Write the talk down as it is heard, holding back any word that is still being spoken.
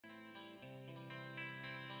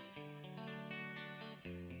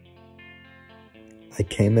I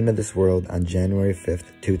came into this world on January 5th,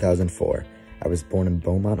 2004. I was born in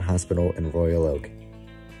Beaumont Hospital in Royal Oak.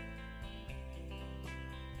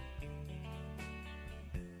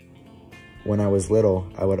 When I was little,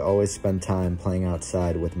 I would always spend time playing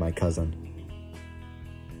outside with my cousin.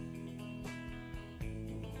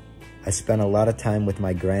 I spent a lot of time with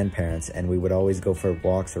my grandparents, and we would always go for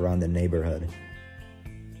walks around the neighborhood.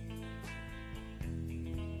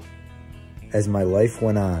 As my life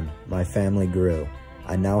went on, my family grew.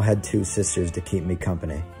 I now had 2 sisters to keep me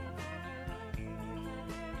company.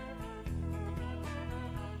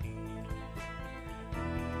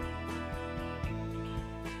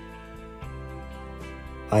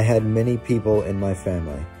 I had many people in my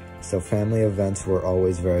family, so family events were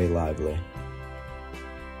always very lively.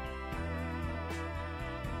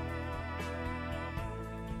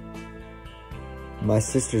 My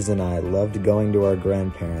sisters and I loved going to our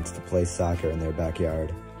grandparents to play soccer in their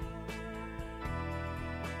backyard.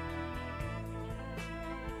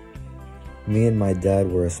 Me and my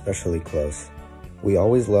dad were especially close. We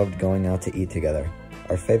always loved going out to eat together.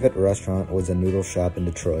 Our favorite restaurant was a noodle shop in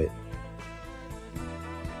Detroit.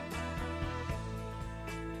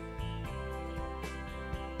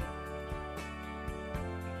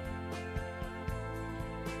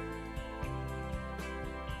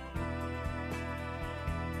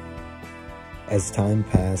 As time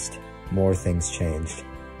passed, more things changed.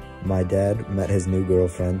 My dad met his new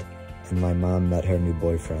girlfriend, and my mom met her new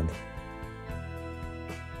boyfriend.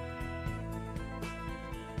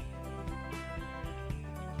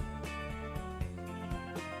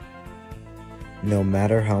 No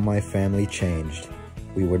matter how my family changed,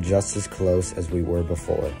 we were just as close as we were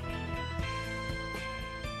before.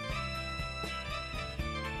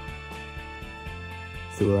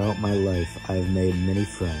 Throughout my life, I have made many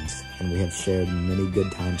friends, and we have shared many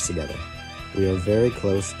good times together. We are very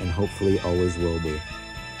close and hopefully always will be.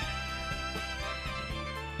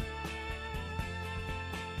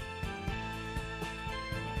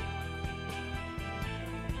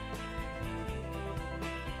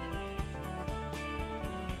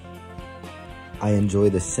 I enjoy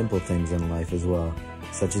the simple things in life as well,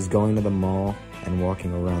 such as going to the mall and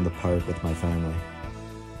walking around the park with my family.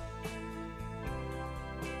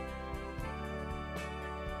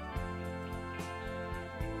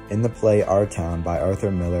 In the play Our Town by Arthur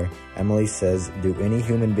Miller, Emily says, "Do any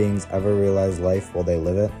human beings ever realize life while they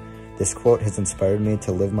live it?" This quote has inspired me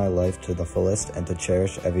to live my life to the fullest and to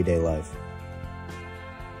cherish everyday life.